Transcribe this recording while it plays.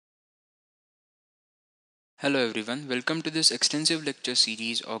Hello everyone, welcome to this extensive lecture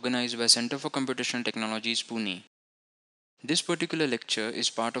series organized by Center for Computational Technologies, Pune. This particular lecture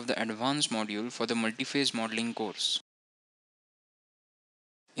is part of the advanced module for the multiphase modeling course.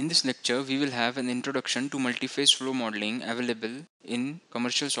 In this lecture, we will have an introduction to multiphase flow modeling available in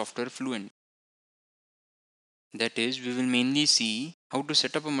commercial software Fluent. That is, we will mainly see how to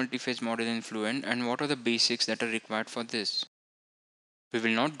set up a multiphase model in Fluent and what are the basics that are required for this. We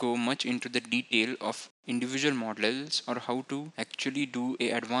will not go much into the detail of individual models or how to actually do a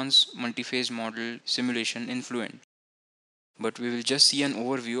advanced multiphase model simulation in Fluent, but we will just see an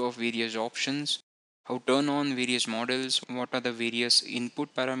overview of various options, how turn on various models, what are the various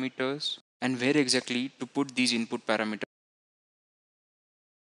input parameters, and where exactly to put these input parameters.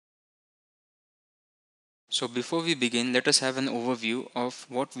 So before we begin, let us have an overview of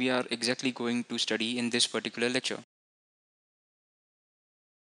what we are exactly going to study in this particular lecture.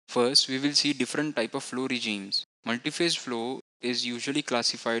 First, we will see different type of flow regimes. Multiphase flow is usually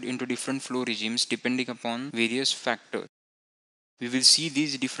classified into different flow regimes depending upon various factors. We will see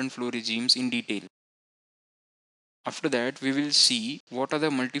these different flow regimes in detail. After that, we will see what are the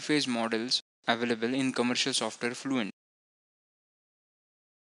multiphase models available in commercial software Fluent.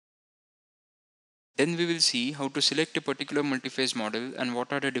 Then we will see how to select a particular multiphase model and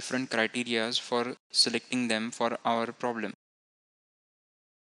what are the different criterias for selecting them for our problem.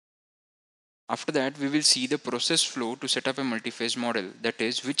 After that, we will see the process flow to set up a multiphase model. That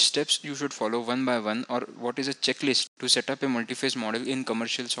is, which steps you should follow one by one, or what is a checklist to set up a multiphase model in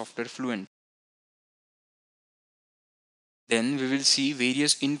commercial software Fluent. Then we will see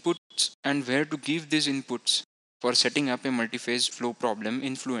various inputs and where to give these inputs for setting up a multiphase flow problem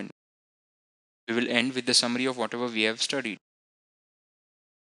in Fluent. We will end with the summary of whatever we have studied.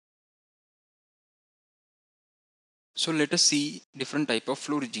 So let us see different type of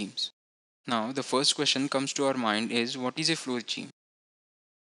flow regimes. Now the first question comes to our mind is, what is a flow regime?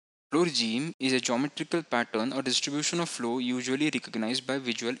 Flow regime is a geometrical pattern or distribution of flow usually recognized by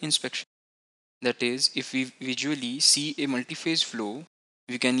visual inspection. That is, if we visually see a multiphase flow,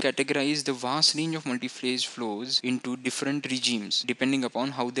 we can categorize the vast range of multiphase flows into different regimes depending upon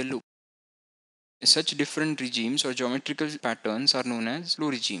how they look. Such different regimes or geometrical patterns are known as flow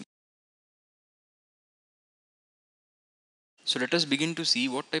regime. So let us begin to see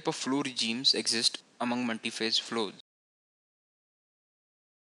what type of flow regimes exist among multiphase flows.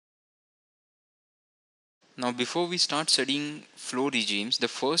 Now before we start studying flow regimes, the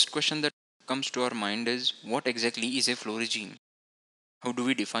first question that comes to our mind is, what exactly is a flow regime? How do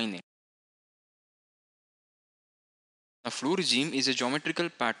we define it? A flow regime is a geometrical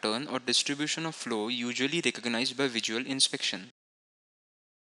pattern or distribution of flow usually recognized by visual inspection.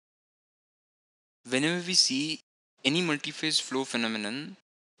 Whenever we see any multiphase flow phenomenon,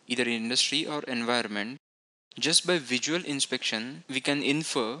 either in industry or environment, just by visual inspection, we can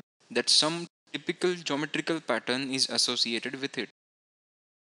infer that some typical geometrical pattern is associated with it.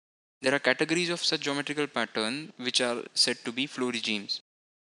 There are categories of such geometrical pattern which are said to be flow regimes.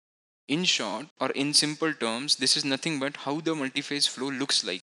 In short, or in simple terms, this is nothing but how the multiphase flow looks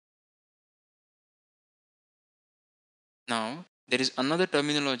like. Now, there is another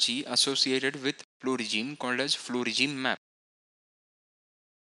terminology associated with flow regime called as flow regime map.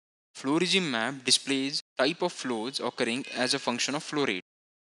 Flow regime map displays type of flows occurring as a function of flow rate.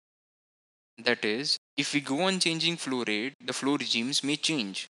 That is, if we go on changing flow rate, the flow regimes may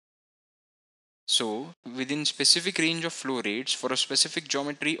change. So, within specific range of flow rates for a specific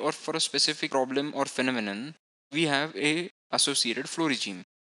geometry or for a specific problem or phenomenon, we have a associated flow regime.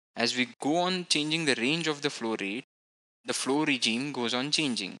 As we go on changing the range of the flow rate, the flow regime goes on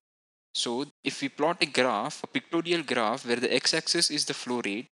changing. So, if we plot a graph, a pictorial graph where the x-axis is the flow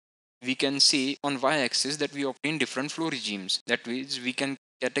rate, we can say on y-axis that we obtain different flow regimes. That means we can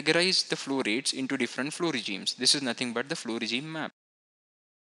categorize the flow rates into different flow regimes. This is nothing but the flow regime map.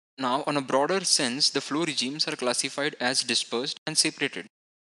 Now, on a broader sense, the flow regimes are classified as dispersed and separated.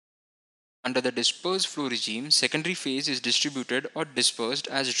 Under the dispersed flow regime, secondary phase is distributed or dispersed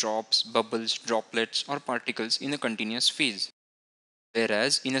as drops, bubbles, droplets, or particles in a continuous phase.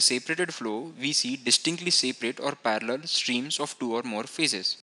 Whereas in a separated flow, we see distinctly separate or parallel streams of two or more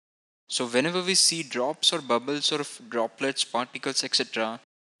phases. So whenever we see drops or bubbles or droplets, particles, etc.,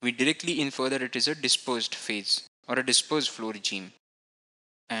 we directly infer that it is a dispersed phase or a dispersed flow regime.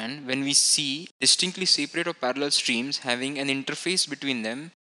 And when we see distinctly separate or parallel streams having an interface between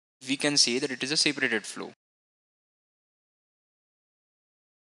them, we can say that it is a separated flow.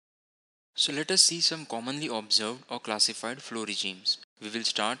 So let us see some commonly observed or classified flow regimes. We will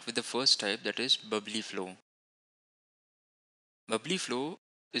start with the first type, that is bubbly flow. Bubbly flow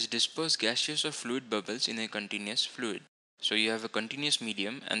is disperse gaseous or fluid bubbles in a continuous fluid. So you have a continuous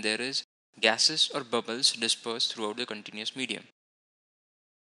medium and there is gases or bubbles dispersed throughout the continuous medium.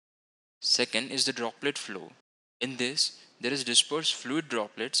 Second is the droplet flow. In this, there is dispersed fluid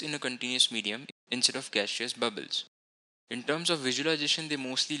droplets in a continuous medium instead of gaseous bubbles. In terms of visualization, they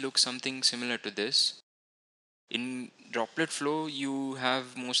mostly look something similar to this. In droplet flow, you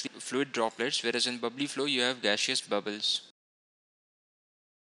have mostly fluid droplets, whereas in bubbly flow, you have gaseous bubbles.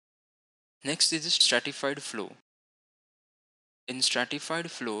 Next is the stratified flow. In stratified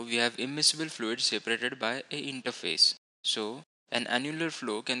flow, we have immiscible fluid separated by a interface. So, an annular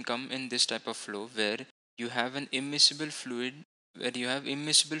flow can come in this type of flow where you have an immiscible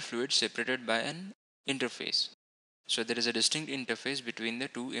fluid separated by an interface. So there is a distinct interface between the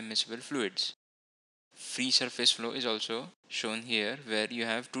two immiscible fluids. Free surface flow is also shown here where you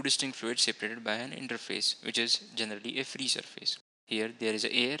have two distinct fluids separated by an interface, which is generally a free surface. Here there is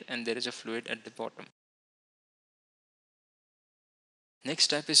air and there is a fluid at the bottom. Next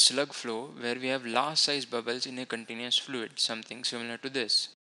type is slug flow, where we have large size bubbles in a continuous fluid, something similar to this.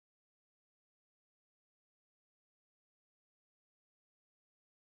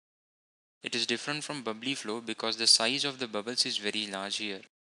 It is different from bubbly flow because the size of the bubbles is very large here.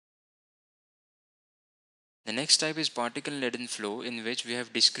 The next type is particle laden flow, in which we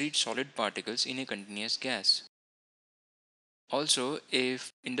have discrete solid particles in a continuous gas. Also,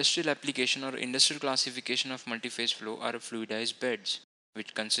 if industrial application or industrial classification of multiphase flow are fluidized beds,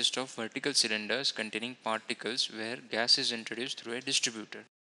 which consist of vertical cylinders containing particles where gas is introduced through a distributor.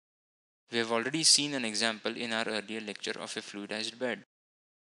 We have already seen an example in our earlier lecture of a fluidized bed.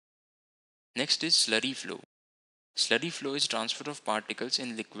 Next is slurry flow. Slurry flow is transfer of particles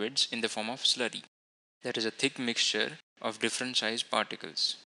in liquids in the form of slurry. That is a thick mixture of different size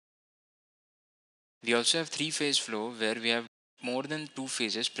particles. We also have three-phase flow, where we have more than two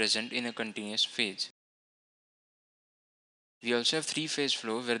phases present in a continuous phase. We also have three-phase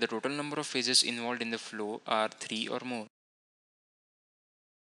flow, where the total number of phases involved in the flow are three or more.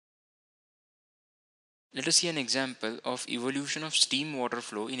 Let us see an example of evolution of steam water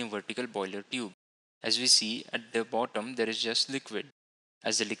flow in a vertical boiler tube. As we see at the bottom, there is just liquid.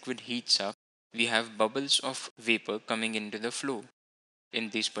 As the liquid heats up, we have bubbles of vapor coming into the flow in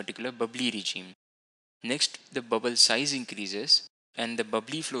this particular bubbly regime. Next, the bubble size increases and the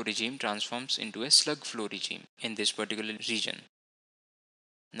bubbly flow regime transforms into a slug flow regime in this particular region.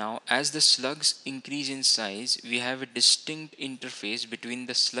 Now, as the slugs increase in size, we have a distinct interface between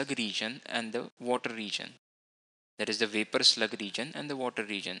the slug region and the water region. That is the vapor slug region and the water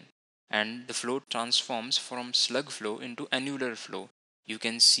region. And the flow transforms from slug flow into annular flow. You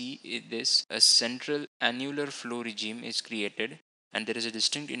can see this, a central annular flow regime is created, and there is a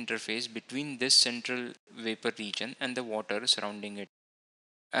distinct interface between this central vapor region and the water surrounding it.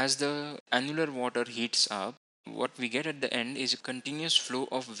 As the annular water heats up, what we get at the end is a continuous flow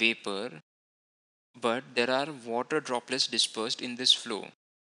of vapor, but there are water droplets dispersed in this flow.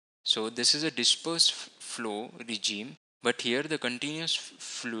 So this is a dispersed flow regime, but here the continuous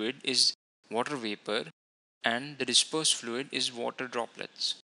fluid is water vapor and the dispersed fluid is water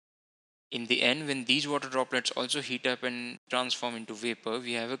droplets. In the end, when these water droplets also heat up and transform into vapor,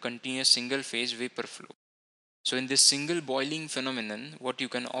 we have a continuous single phase vapor flow. So in this single boiling phenomenon, what you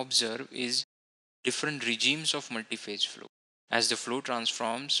can observe is different regimes of multiphase flow. As the flow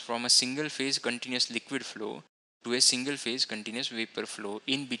transforms from a single phase continuous liquid flow to a single phase continuous vapor flow,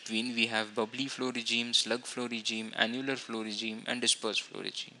 in between we have bubbly flow regime, slug flow regime, annular flow regime, and dispersed flow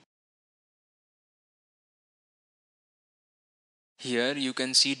regime. Here you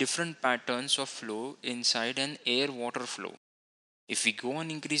can see different patterns of flow inside an air-water flow. If we go on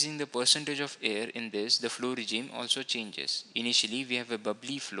increasing the percentage of air in this, the flow regime also changes. Initially we have a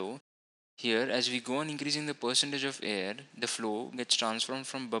bubbly flow. Here, as we go on increasing the percentage of air, the flow gets transformed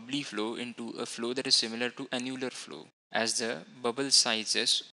from bubbly flow into a flow that is similar to annular flow as the bubble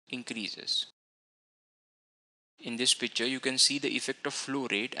sizes increases. In this picture, you can see the effect of flow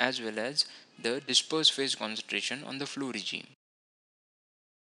rate as well as the dispersed phase concentration on the flow regime.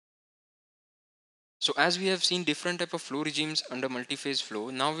 So as we have seen different type of flow regimes under multiphase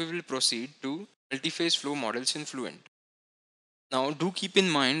flow, now we will proceed to multiphase flow models in Fluent. Now do keep in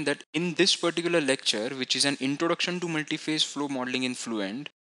mind that in this particular lecture, which is an introduction to multiphase flow modeling in Fluent,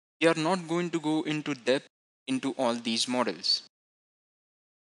 we are not going to go into depth into all these models.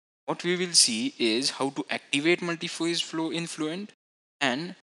 What we will see is how to activate multiphase flow in Fluent,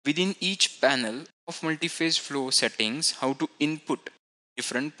 and within each panel of multiphase flow settings, how to input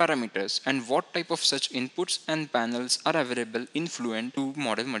different parameters and what type of such inputs and panels are available in Fluent to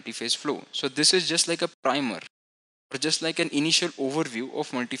model multiphase flow. So this is just like a primer. or just like an initial overview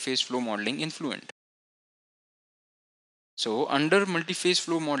of multi-phase flow modeling in Fluent. So under multi-phase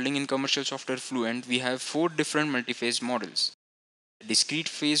flow modeling in commercial software Fluent, we have four different multi-phase models: the discrete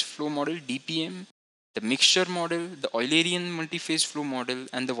phase flow model (DPM), the mixture model, the Eulerian multi-phase flow model,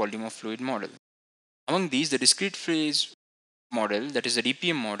 and the volume of fluid model. Among these, the discrete phase model, that is the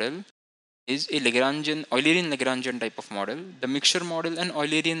DPM model, is a Eulerian-Lagrangian type of model. The mixture model and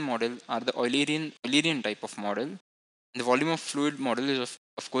Eulerian model are the Eulerian type of model. And the volume of fluid model is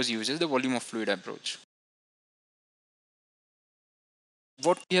of course uses the volume of fluid approach.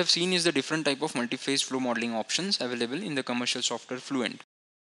 What we have seen is the different type of multi-phase flow modeling options available in the commercial software Fluent.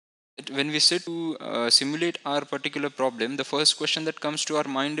 When we sit to simulate our particular problem, the first question that comes to our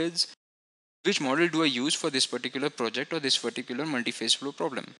mind is, which model do I use for this particular project or this particular multi-phase flow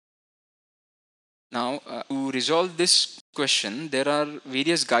problem? Now, to resolve this question, there are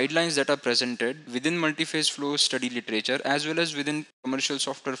various guidelines that are presented within multi-phase flow study literature as well as within commercial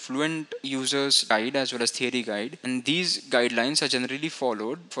software Fluent users guide as well as theory guide. And these guidelines are generally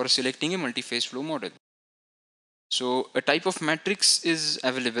followed for selecting a multi-phase flow model. So a type of matrix is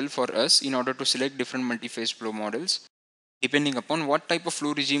available for us in order to select different multi-phase flow models depending upon what type of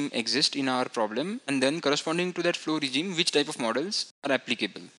flow regime exists in our problem, and then corresponding to that flow regime, which type of models are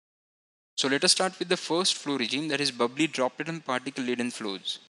applicable. So let us start with the first flow regime, that is bubbly droplet and particle laden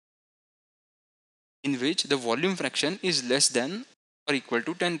flows, in which the volume fraction is less than or equal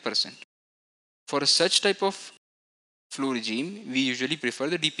to 10%. For such type of flow regime, we usually prefer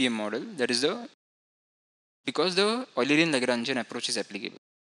the DPM model, that is because the Eulerian-Lagrangian approach is applicable.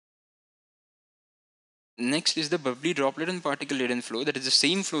 Next is the bubbly droplet and particle laden flow, that is the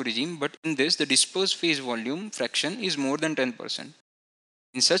same flow regime, but in this the dispersed phase volume fraction is more than 10%.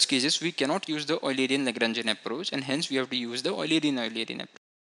 In such cases, we cannot use the Eulerian-Lagrangian approach, and hence we have to use the Eulerian approach.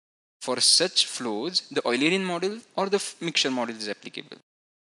 For such flows, the Eulerian model or the mixture model is applicable.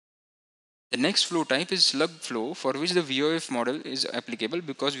 The next flow type is slug flow, for which the VOF model is applicable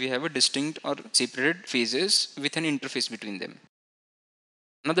because we have a distinct or separated phases with an interface between them.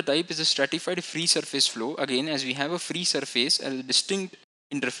 Another type is a stratified free surface flow. Again, as we have a free surface as a distinct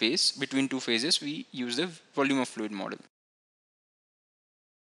interface between two phases, we use the volume of fluid model.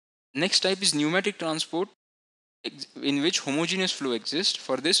 Next type is pneumatic transport, in which homogeneous flow exists.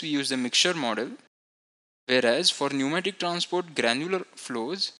 For this, we use the mixture model, whereas for pneumatic transport granular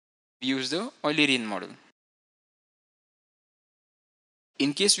flows, we use the Eulerian model.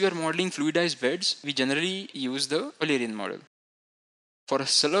 In case we are modeling fluidized beds, we generally use the Eulerian model. For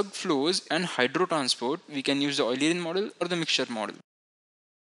slug flows and hydro transport, we can use the Eulerian model or the mixture model.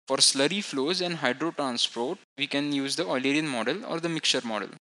 For slurry flows and hydro transport, we can use the Eulerian model or the mixture model.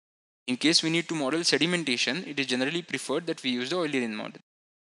 In case we need to model sedimentation, it is generally preferred that we use the Eulerian model.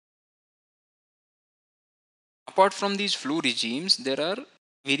 Apart from these flow regimes, there are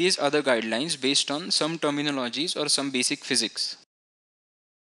various other guidelines based on some terminologies or some basic physics.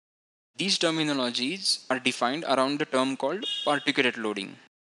 These terminologies are defined around the term called particulate loading.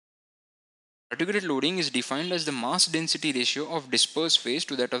 Particulate loading is defined as the mass density ratio of dispersed phase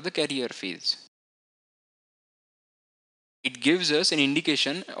to that of the carrier phase. It gives us an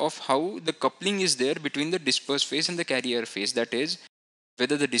indication of how the coupling is there between the dispersed phase and the carrier phase. That is,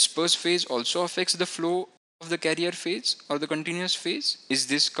 whether the dispersed phase also affects the flow of the carrier phase or the continuous phase. Is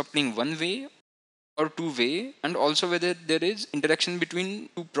this coupling one way or two way? And also whether there is interaction between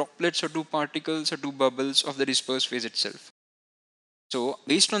two droplets or two particles or two bubbles of the dispersed phase itself. So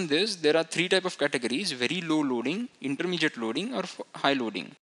based on this, there are three types of categories: very low loading, intermediate loading, or high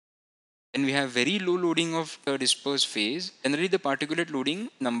loading. When we have very low loading of the dispersed phase, generally the particulate loading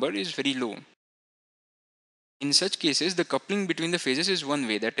number is very low. In such cases, the coupling between the phases is one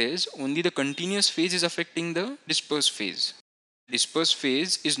way, that is, only the continuous phase is affecting the dispersed phase. Dispersed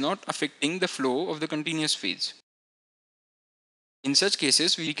phase is not affecting the flow of the continuous phase. In such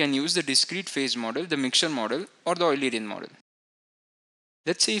cases, we can use the discrete phase model, the mixture model, or the Eulerian model.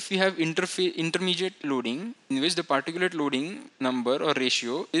 Let's say if we have intermediate loading, in which the particulate loading number or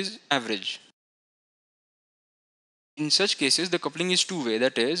ratio is average. In such cases, the coupling is two way,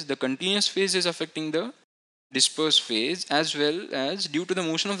 that is, the continuous phase is affecting the dispersed phase, as well as due to the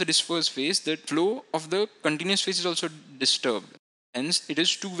motion of the dispersed phase, the flow of the continuous phase is also disturbed. Hence, it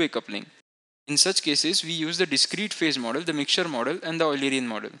is two-way coupling. In such cases, we use the discrete phase model, the mixture model, and the Eulerian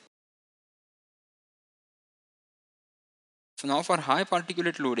model. So now for high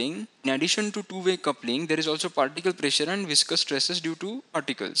particulate loading, in addition to two-way coupling, there is also particle pressure and viscous stresses due to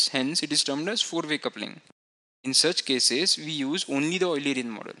particles. Hence, it is termed as four-way coupling. In such cases, we use only the Eulerian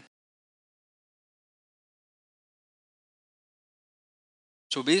model.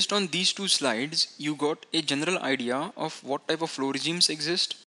 So based on these two slides, you got a general idea of what type of flow regimes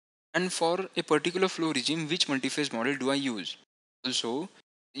exist, and for a particular flow regime, which multi-phase model do I use. Also,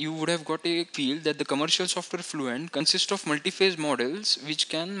 you would have got a feel that the commercial software Fluent consists of multi-phase models which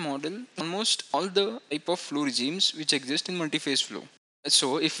can model almost all the type of flow regimes which exist in multi-phase flow.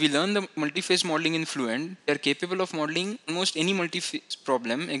 So if we learn the multi-phase modeling in Fluent, we are capable of modeling almost any multi-phase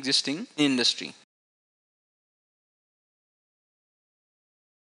problem existing in industry.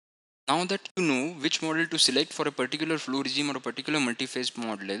 Now that you know which model to select for a particular flow regime or a particular multi-phase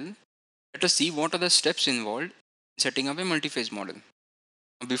model, let us see what are the steps involved in setting up a multi-phase model.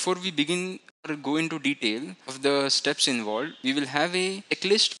 Before we begin or go into detail of the steps involved, we will have a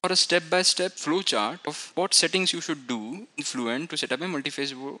checklist or a step-by-step flow chart of what settings you should do in Fluent to set up a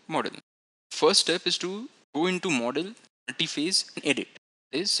multi-phase model. First step is to go into model, multi-phase and edit.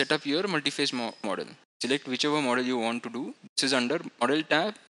 Is set up your multi-phase model. Select whichever model you want to do. This is under model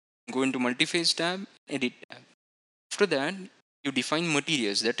tab. Go into multi-phase tab, edit tab. After that, you define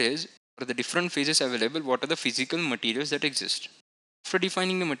materials. That is, for the different phases available, what are the physical materials that exist. After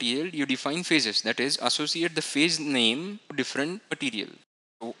defining the material, you define phases. That is, associate the phase name to different material.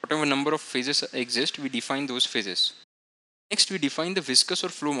 So whatever number of phases exist, we define those phases. Next, we define the viscous or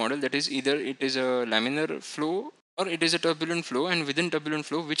flow model. That is, either it is a laminar flow or it is a turbulent flow, and within turbulent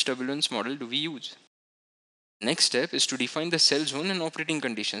flow, which turbulence model do we use? Next step is to define the cell zone and operating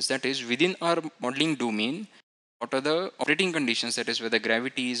conditions. That is, within our modeling domain, what are the operating conditions? That is, whether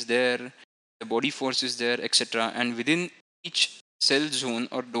gravity is there, the body force is there, etc. And within each cell zone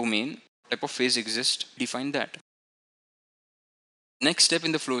or domain, type of phase exists, define that. Next step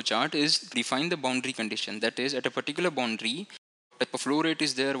in the flow chart is define the boundary condition. That is, at a particular boundary, what type of flow rate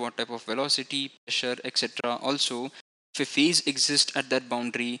is there, what type of velocity, pressure, etc. Also, if a phase exists at that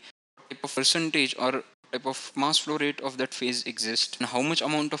boundary, what type of percentage or type of mass flow rate of that phase exists, and how much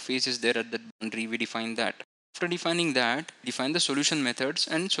amount of phase is there at that boundary, we define that. After defining that, define the solution methods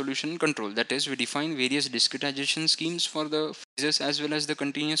and solution control. That is, we define various discretization schemes for the phases as well as the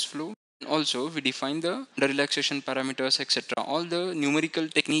continuous flow. And also, we define the relaxation parameters, etc. All the numerical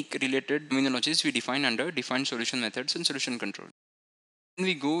technique related terminologies we define under defined solution methods and solution control. Then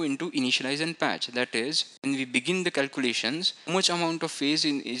we go into initialize and patch. That is, when we begin the calculations, how much amount of phase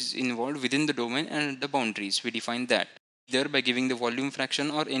is involved within the domain and the boundaries. We define that either by giving the volume fraction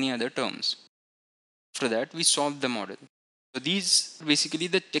or any other terms. After that, we solve the model. So these are basically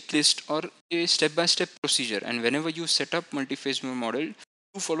the checklist or a step-by-step procedure. And whenever you set up multi-phase model,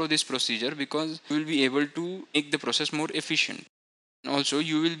 you follow this procedure because you will be able to make the process more efficient. And also,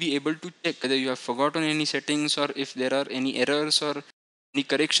 you will be able to check whether you have forgotten any settings or if there are any errors or any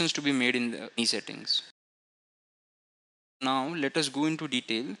corrections to be made in any settings. Now, let us go into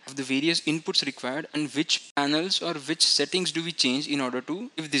detail of the various inputs required and which panels or which settings do we change in order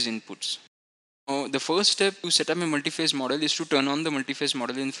to give these inputs. The first step to set up a multi-phase model is to turn on the multi-phase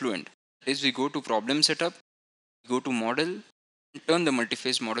model in Fluent. That is, we go to problem setup, go to model, and turn the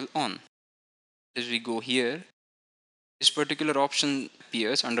multi-phase model on. As we go here, this particular option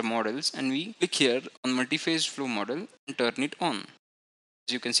appears under models, and we click here on multi-phase flow model and turn it on.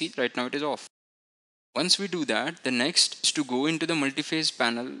 As you can see, right now it is off. Once we do that, the next is to go into the multi-phase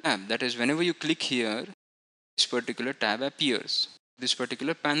panel tab. That is, whenever you click here, this particular tab appears. This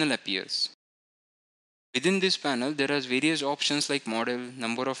particular panel appears. Within this panel, there are various options like model,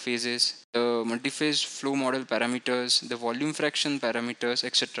 number of phases, the multi-phase flow model parameters, the volume fraction parameters,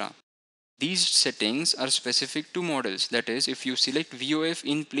 etc. These settings are specific to models. That is, if you select VOF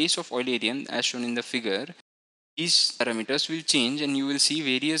in place of Eulerian as shown in the figure, these parameters will change and you will see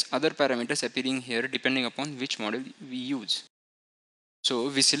various other parameters appearing here depending upon which model we use. So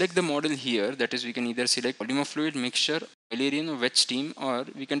we select the model here, that is we can either select volume of fluid, mixture, Eulerian or wet steam, or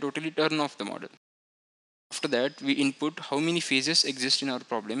we can totally turn off the model. After that, we input how many phases exist in our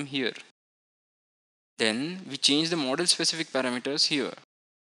problem here. Then we change the model specific parameters here.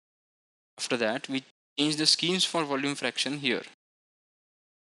 After that, we change the schemes for volume fraction here.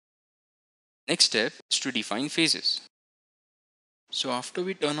 Next step is to define phases. So after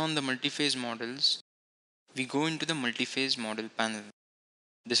we turn on the multi-phase models, we go into the multi-phase model panel.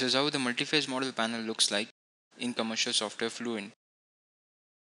 This is how the multi-phase model panel looks like in commercial software Fluent.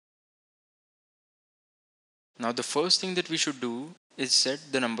 Now the first thing that we should do is set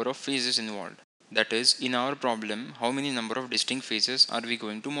the number of phases involved. That is, in our problem, how many number of distinct phases are we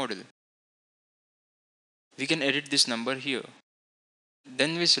going to model? We can edit this number here.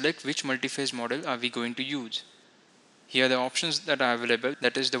 Then we select which multi-phase model are we going to use. Here are the options that are available,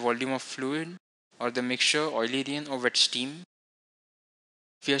 that is the volume of fluid or the mixture, Eulerian or wet steam.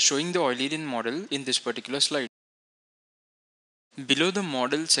 We are showing the Eulerian model in this particular slide. Below the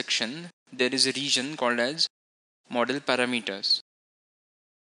model section, there is a region called as model parameters.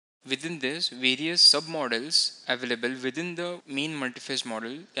 Within this, various submodels available within the main multiphase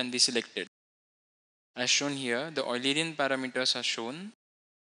model can be selected. As shown here, the Eulerian parameters are shown.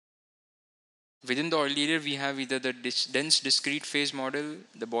 Within the Eulerian, we have either the dense discrete phase model,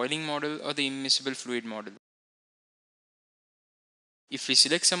 the boiling model, or the immiscible fluid model. If we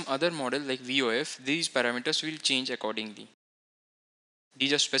select some other model like VOF, these parameters will change accordingly.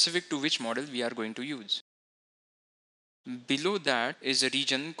 These are specific to which model we are going to use. Below that is a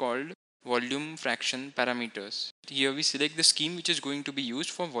region called volume fraction parameters. Here we select the scheme which is going to be used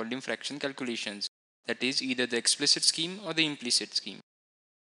for volume fraction calculations. That is either the explicit scheme or the implicit scheme.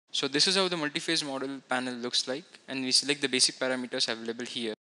 So this is how the multiphase model panel looks like, and we select the basic parameters available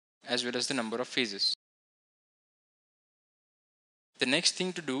here as well as the number of phases. The next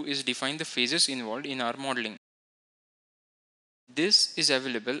thing to do is define the phases involved in our modeling. This is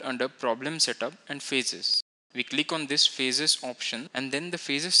available under problem setup and phases. We click on this phases option and then the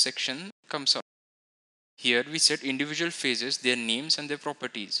phases section comes up. Here we set individual phases, their names and their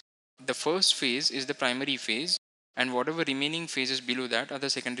properties. The first phase is the primary phase and whatever remaining phases below that are the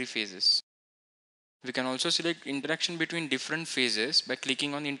secondary phases. We can also select interaction between different phases by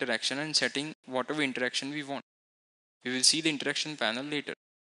clicking on interaction and setting whatever interaction we want. We will see the interaction panel later.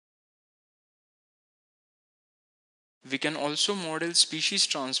 We can also model species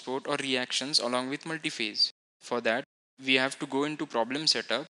transport or reactions along with multiphase. For that, we have to go into problem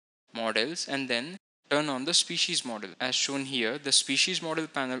setup, models, and then turn on the species model. As shown here, the species model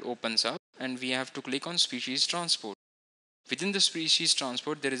panel opens up and we have to click on species transport. Within the species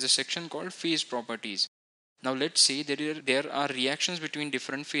transport, there is a section called phase properties. Now let's say there are reactions between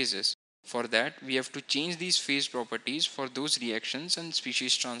different phases. For that, we have to change these phase properties for those reactions and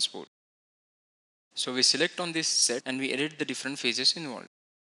species transport. So we select on this set and we edit the different phases involved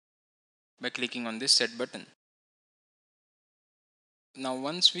by clicking on this set button. Now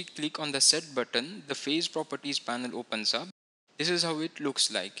once we click on the set button, the phase properties panel opens up. This is how it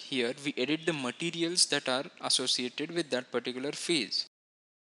looks like. Here we edit the materials that are associated with that particular phase.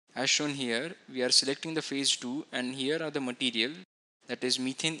 As shown here, we are selecting the phase 2 and here are the material, that is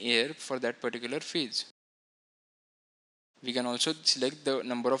methane air, for that particular phase. We can also select the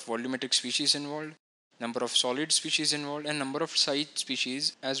number of volumetric species involved, number of solid species involved, and number of site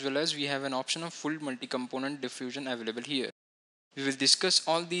species, as well as we have an option of full multi-component diffusion available here. We will discuss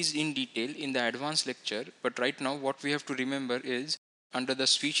all these in detail in the advanced lecture, but right now what we have to remember is under the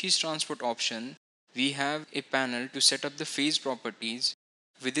species transport option, we have a panel to set up the phase properties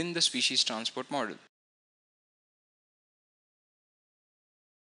within the species transport model.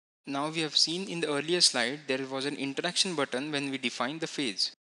 Now we have seen in the earlier slide there was an interaction button when we defined the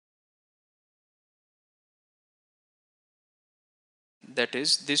phase. That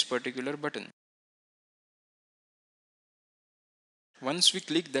is this particular button. Once we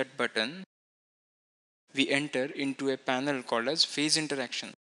click that button, we enter into a panel called as phase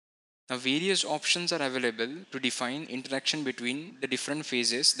interaction. Now various options are available to define interaction between the different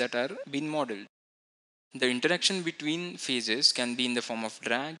phases that are being modeled. The interaction between phases can be in the form of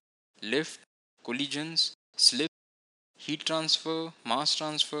drag, lift, collisions, slip, heat transfer, mass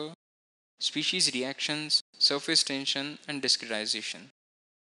transfer, species reactions, surface tension, and discretization.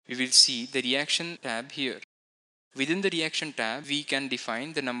 We will see the reaction tab here. Within the reaction tab, we can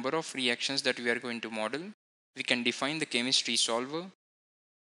define the number of reactions that we are going to model. We can define the chemistry solver.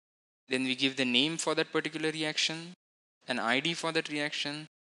 Then we give the name for that particular reaction, an ID for that reaction,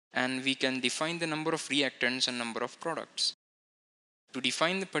 and we can define the number of reactants and number of products. To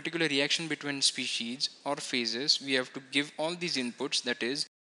define the particular reaction between species or phases, we have to give all these inputs, that is,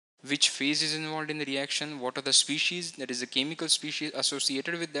 which phase is involved in the reaction, what are the species, that is the chemical species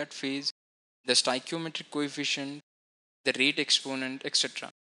associated with that phase, the stoichiometric coefficient, the rate exponent, etc.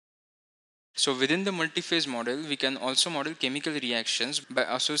 So within the multiphase model, we can also model chemical reactions by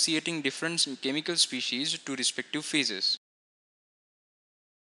associating different chemical species to respective phases.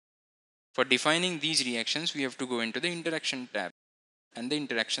 For defining these reactions, we have to go into the interaction tab and the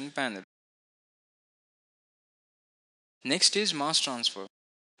interaction panel. Next is mass transfer.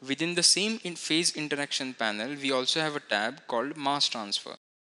 Within the same phase interaction panel, we also have a tab called mass transfer.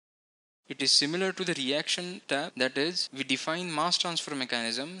 It is similar to the reaction tab, that is, we define mass transfer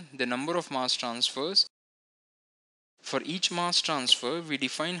mechanism, the number of mass transfers. For each mass transfer, we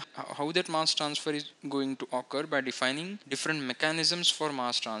define how that mass transfer is going to occur by defining different mechanisms for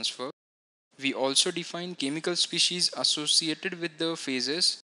mass transfer. We also define chemical species associated with the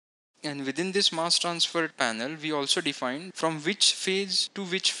phases, and within this mass transfer panel, we also define from which phase to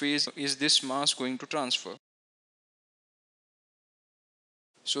which phase is this mass going to transfer.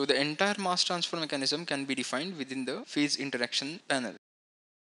 So the entire mass transfer mechanism can be defined within the phase interaction panel.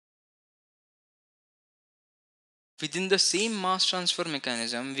 Within the same mass transfer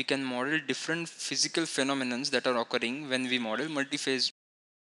mechanism, we can model different physical phenomena that are occurring when we model multiphase.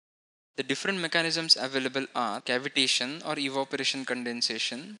 The different mechanisms available are cavitation or evaporation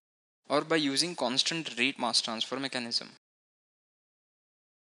condensation, or by using constant rate mass transfer mechanism.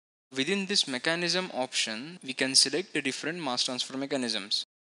 Within this mechanism option, we can select the different mass transfer mechanisms.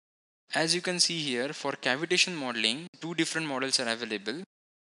 As you can see here, for cavitation modeling, two different models are available.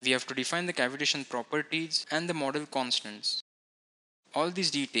 We have to define the cavitation properties and the model constants. All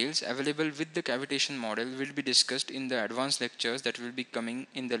these details available with the cavitation model will be discussed in the advanced lectures that will be coming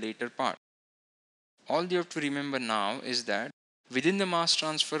in the later part. All you have to remember now is that within the mass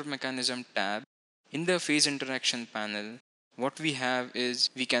transfer mechanism tab, in the phase interaction panel, what we have is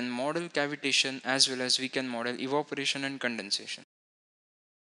we can model cavitation as well as we can model evaporation and condensation.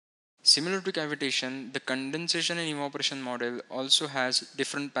 Similar to cavitation, the condensation and evaporation model also has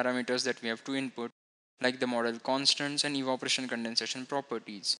different parameters that we have to input, like the model constants and evaporation condensation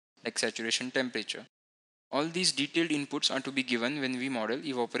properties, like saturation temperature. All these detailed inputs are to be given when we model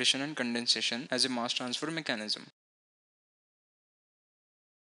evaporation and condensation as a mass transfer mechanism.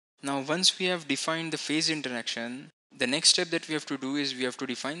 Now, once we have defined the phase interaction, the next step that we have to do is we have to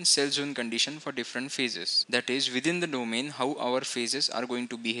define cell zone condition for different phases. That is, within the domain, how our phases are going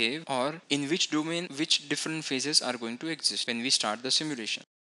to behave, or in which domain, which different phases are going to exist when we start the simulation.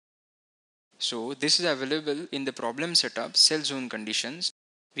 So, this is available in the problem setup cell zone conditions.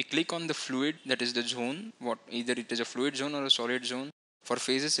 We click on the fluid, that is the zone, what either it is a fluid zone or a solid zone. For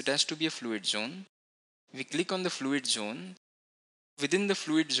phases, it has to be a fluid zone. We click on the fluid zone. Within the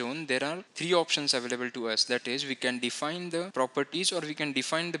fluid zone, there are three options available to us. That is, we can define the properties or we can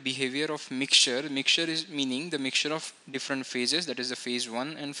define the behavior of mixture. Mixture is meaning the mixture of different phases, that is the phase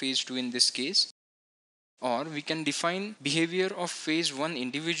 1 and phase 2 in this case. Or we can define behavior of phase 1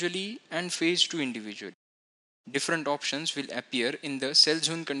 individually and phase 2 individually. Different options will appear in the cell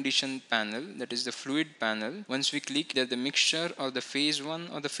zone condition panel, that is the fluid panel, once we click the mixture or the phase 1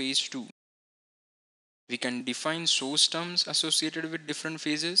 or the phase 2. We can define source terms associated with different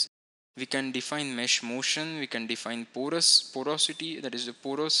phases. We can define mesh motion. We can define porosity, that is the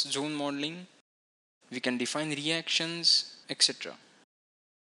porous zone modeling. We can define reactions, etc.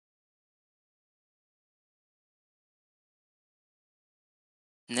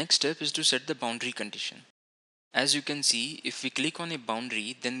 Next step is to set the boundary condition. As you can see, if we click on a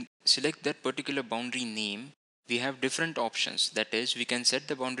boundary, then select that particular boundary name. We have different options. That is, we can set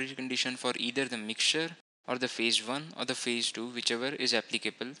the boundary condition for either the mixture or the phase 1 or the phase 2, whichever is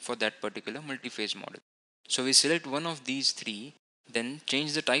applicable for that particular multi-phase model. So we select one of these three, then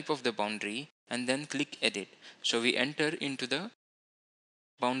change the type of the boundary and then click edit. So we enter into the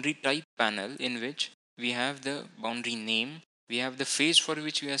boundary type panel, in which we have the boundary name, we have the phase for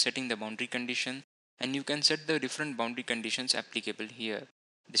which we are setting the boundary condition, and you can set the different boundary conditions applicable here.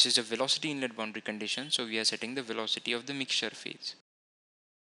 This is a velocity inlet boundary condition, so we are setting the velocity of the mixture phase.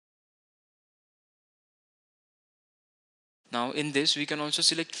 Now in this we can also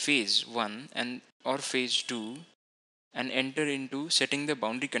select phase 1 and or phase 2 and enter into setting the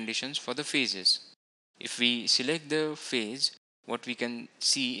boundary conditions for the phases. If we select the phase, what we can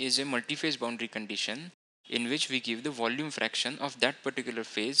see is a multi-phase boundary condition in which we give the volume fraction of that particular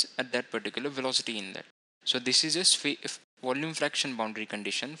phase at that particular velocity inlet. So this is a volume fraction boundary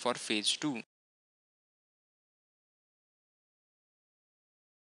condition for phase 2.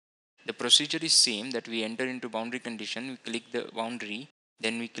 The procedure is same, that we enter into boundary condition, we click the boundary,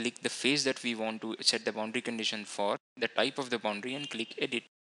 then we click the phase that we want to set the boundary condition for, the type of the boundary, and click edit.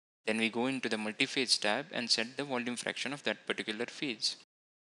 Then we go into the multi-phase tab and set the volume fraction of that particular phase.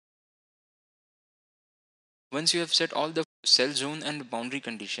 Once you have set all the cell zone and boundary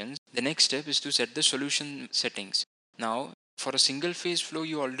conditions, the next step is to set the solution settings. Now, for a single phase flow,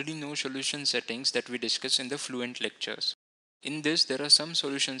 you already know solution settings that we discussed in the Fluent lectures. In this, there are some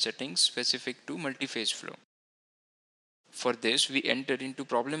solution settings specific to multi-phase flow. For this, we enter into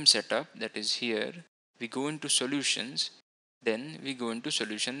problem setup, that is here. We go into solutions, then we go into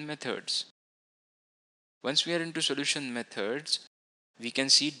solution methods. Once we are into solution methods, we can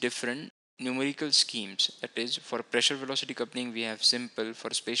see different numerical schemes. That is, for pressure velocity coupling we have simple,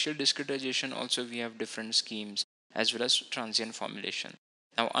 for spatial discretization also we have different schemes, as well as transient formulation.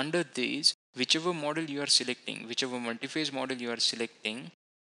 Now under these, whichever model you are selecting, whichever multiphase model you are selecting,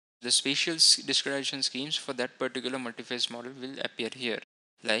 the spatial discretization schemes for that particular multiphase model will appear here.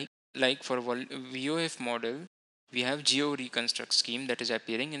 Like for VOF model, we have geo reconstruct scheme that is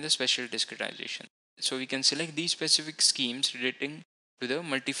appearing in the spatial discretization. So we can select these specific schemes relating to the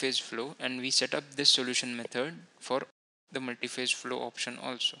multi-phase flow, and we set up this solution method for the multi-phase flow option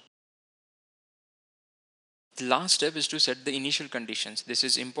also. The last step is to set the initial conditions. This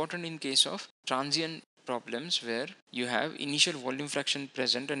is important in case of transient problems where you have initial volume fraction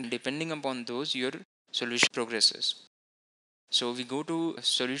present, and depending upon those your solution progresses. So we go to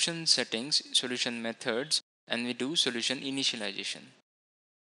solution settings, solution methods, and we do solution initialization.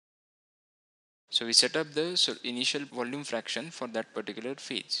 So we set up the initial volume fraction for that particular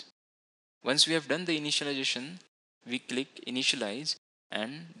phase. Once we have done the initialization, we click initialize,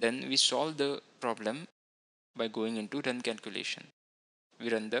 and then we solve the problem by going into run calculation.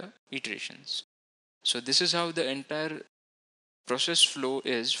 We run the iterations. So this is how the entire process flow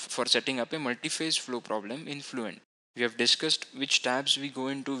is for setting up a multi-phase flow problem in Fluent. We have discussed which tabs we go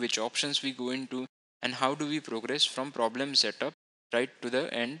into, which options we go into, and how do we progress from problem setup right to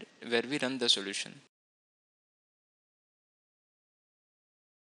the end where we run the solution.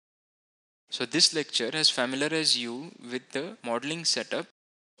 So this lecture has familiarized you with the modeling setup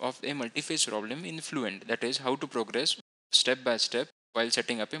of a multi-phase problem in Fluent, that is how to progress step by step while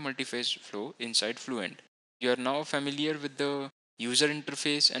setting up a multi-phase flow inside Fluent. You are now familiar with the user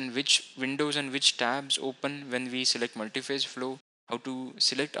interface and which windows and which tabs open when we select multi-phase flow, how to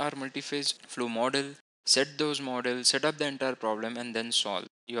select our multi-phase flow model, set those models, set up the entire problem, and then solve.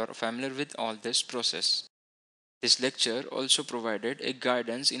 You are familiar with all this process. This lecture also provided a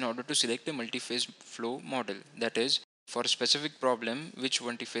guidance in order to select a multi-phase flow model, that is, for a specific problem, which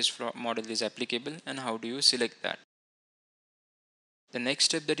multi-phase flow model is applicable and how do you select that. The next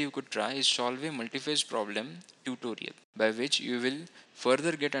step that you could try is solve a multi-phase problem tutorial, by which you will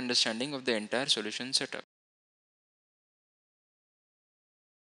further get understanding of the entire solution setup.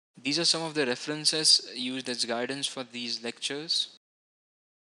 These are some of the references used as guidance for these lectures.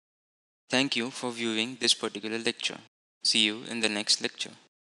 Thank you for viewing this particular lecture. See you in the next lecture.